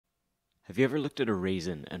Have you ever looked at a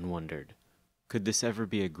raisin and wondered, could this ever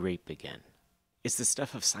be a grape again? It's the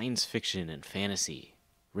stuff of science fiction and fantasy,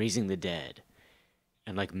 raising the dead.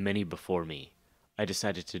 And like many before me, I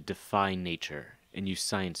decided to defy nature and use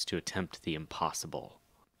science to attempt the impossible.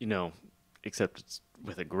 You know, except it's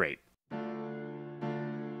with a grape.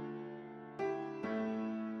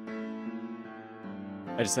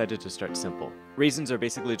 I decided to start simple. Raisins are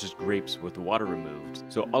basically just grapes with the water removed,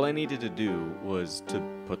 so all I needed to do was to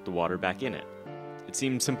put the water back in it. It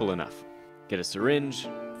seemed simple enough. Get a syringe,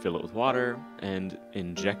 fill it with water, and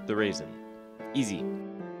inject the raisin. Easy.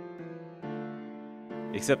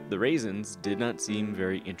 Except the raisins did not seem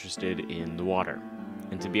very interested in the water.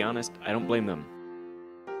 And to be honest, I don't blame them.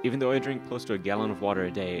 Even though I drink close to a gallon of water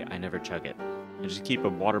a day, I never chug it. I just keep a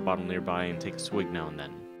water bottle nearby and take a swig now and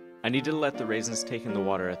then. I needed to let the raisins take in the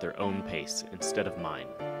water at their own pace instead of mine.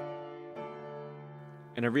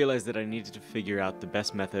 And I realized that I needed to figure out the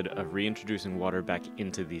best method of reintroducing water back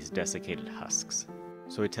into these desiccated husks.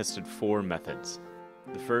 So I tested 4 methods.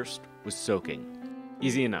 The first was soaking.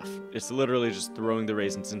 Easy enough. It's literally just throwing the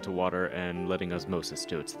raisins into water and letting osmosis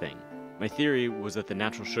do its thing. My theory was that the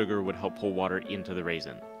natural sugar would help pull water into the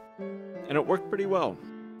raisin. And it worked pretty well.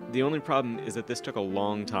 The only problem is that this took a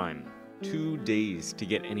long time. 2 days to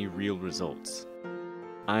get any real results.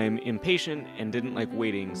 I'm impatient and didn't like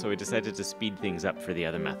waiting, so I decided to speed things up for the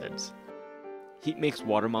other methods. Heat makes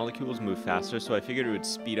water molecules move faster, so I figured it would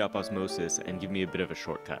speed up osmosis and give me a bit of a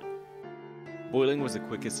shortcut. Boiling was the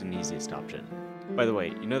quickest and easiest option. By the way,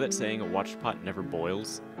 you know that saying, a watched pot never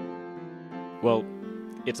boils? Well,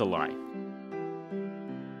 it's a lie.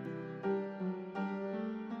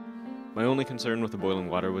 My only concern with the boiling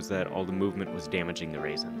water was that all the movement was damaging the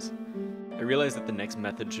raisins. I realized that the next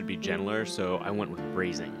method should be gentler, so I went with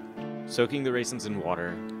braising. Soaking the raisins in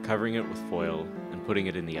water, covering it with foil, and putting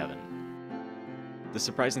it in the oven. The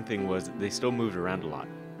surprising thing was that they still moved around a lot.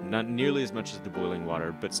 Not nearly as much as the boiling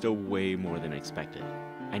water, but still way more than expected.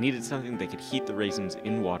 I needed something that could heat the raisins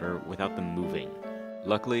in water without them moving.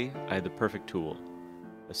 Luckily, I had the perfect tool,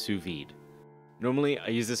 a sous vide. Normally, I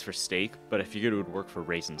use this for steak, but I figured it would work for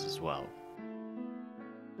raisins as well.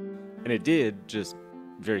 And it did, just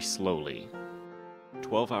very slowly.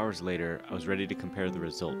 12 hours later, I was ready to compare the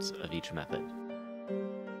results of each method.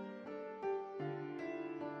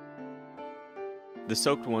 The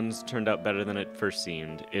soaked ones turned out better than it first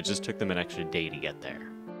seemed, it just took them an extra day to get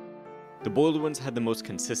there. The boiled ones had the most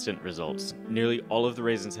consistent results. Nearly all of the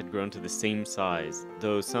raisins had grown to the same size,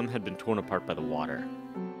 though some had been torn apart by the water.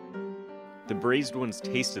 The braised ones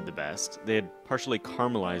tasted the best. They had partially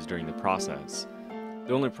caramelized during the process.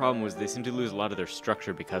 The only problem was they seemed to lose a lot of their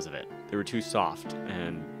structure because of it. They were too soft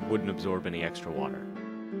and wouldn't absorb any extra water.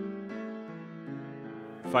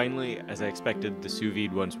 Finally, as I expected, the sous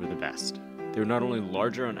vide ones were the best. They were not only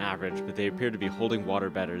larger on average, but they appeared to be holding water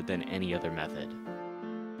better than any other method.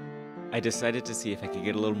 I decided to see if I could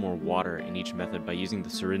get a little more water in each method by using the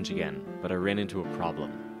syringe again, but I ran into a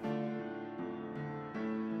problem.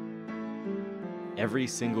 Every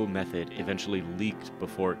single method eventually leaked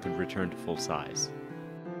before it could return to full size.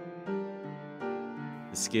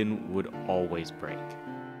 The skin would always break.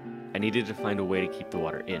 I needed to find a way to keep the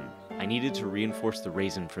water in. I needed to reinforce the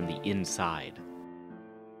raisin from the inside.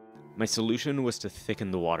 My solution was to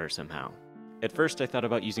thicken the water somehow. At first I thought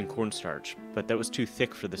about using cornstarch, but that was too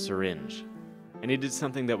thick for the syringe. I needed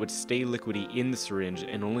something that would stay liquidy in the syringe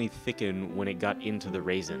and only thicken when it got into the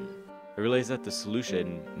raisin. I realized that the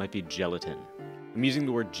solution might be gelatin. I'm using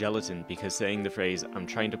the word gelatin because saying the phrase, "I'm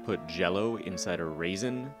trying to put jello inside a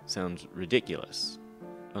raisin," sounds ridiculous.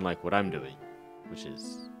 Unlike what I'm doing, which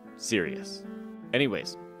is serious.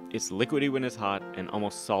 Anyways, it's liquidy when it's hot and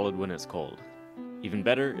almost solid when it's cold. Even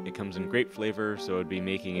better, it comes in grape flavor, so I'd be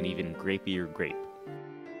making an even grapier grape.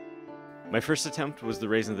 My first attempt was the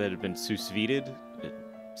raisin that had been sous vide,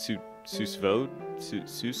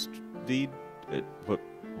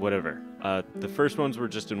 whatever. The first ones were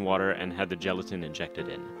just in water and had the gelatin injected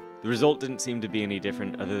in. The result didn't seem to be any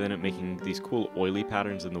different other than it making these cool oily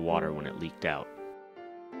patterns in the water when it leaked out.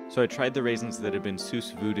 So I tried the raisins that had been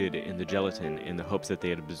sous vided in the gelatin in the hopes that they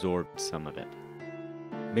had absorbed some of it.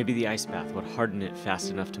 Maybe the ice bath would harden it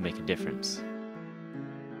fast enough to make a difference.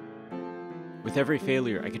 With every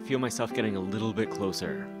failure, I could feel myself getting a little bit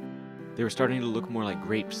closer. They were starting to look more like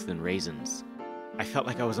grapes than raisins. I felt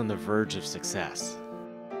like I was on the verge of success.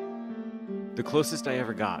 The closest I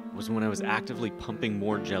ever got was when I was actively pumping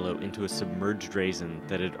more jello into a submerged raisin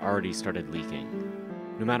that had already started leaking.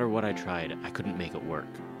 No matter what I tried, I couldn't make it work.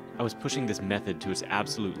 I was pushing this method to its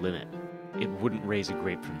absolute limit. It wouldn't raise a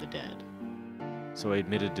grape from the dead. So I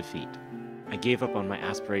admitted defeat. I gave up on my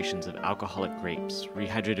aspirations of alcoholic grapes,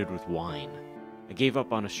 rehydrated with wine. I gave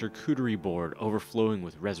up on a charcuterie board overflowing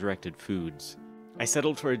with resurrected foods. I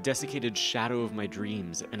settled for a desiccated shadow of my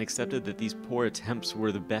dreams and accepted that these poor attempts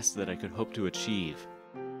were the best that I could hope to achieve.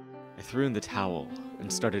 I threw in the towel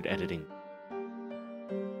and started editing.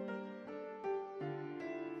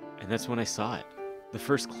 And that's when I saw it. The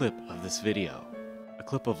first clip of this video. A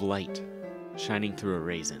clip of light shining through a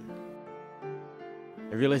raisin.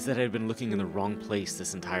 I realized that I had been looking in the wrong place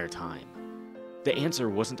this entire time. The answer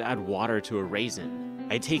wasn't to add water to a raisin.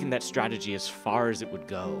 I had taken that strategy as far as it would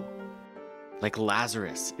go. Like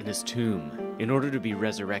Lazarus in his tomb, in order to be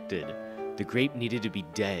resurrected, the grape needed to be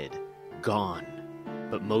dead, gone.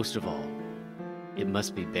 But most of all, it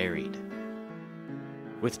must be buried.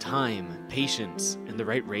 With time, patience, and the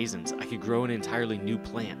right raisins, I could grow an entirely new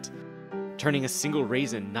plant, turning a single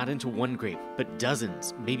raisin not into one grape, but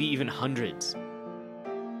dozens, maybe even hundreds.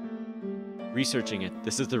 Researching it,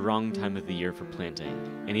 this is the wrong time of the year for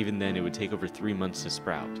planting, and even then it would take over 3 months to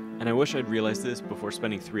sprout. And I wish I'd realized this before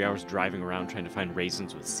spending 3 hours driving around trying to find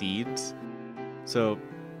raisins with seeds. So,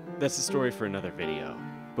 that's a story for another video.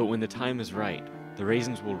 But when the time is right, the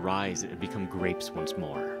raisins will rise and become grapes once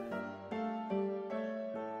more.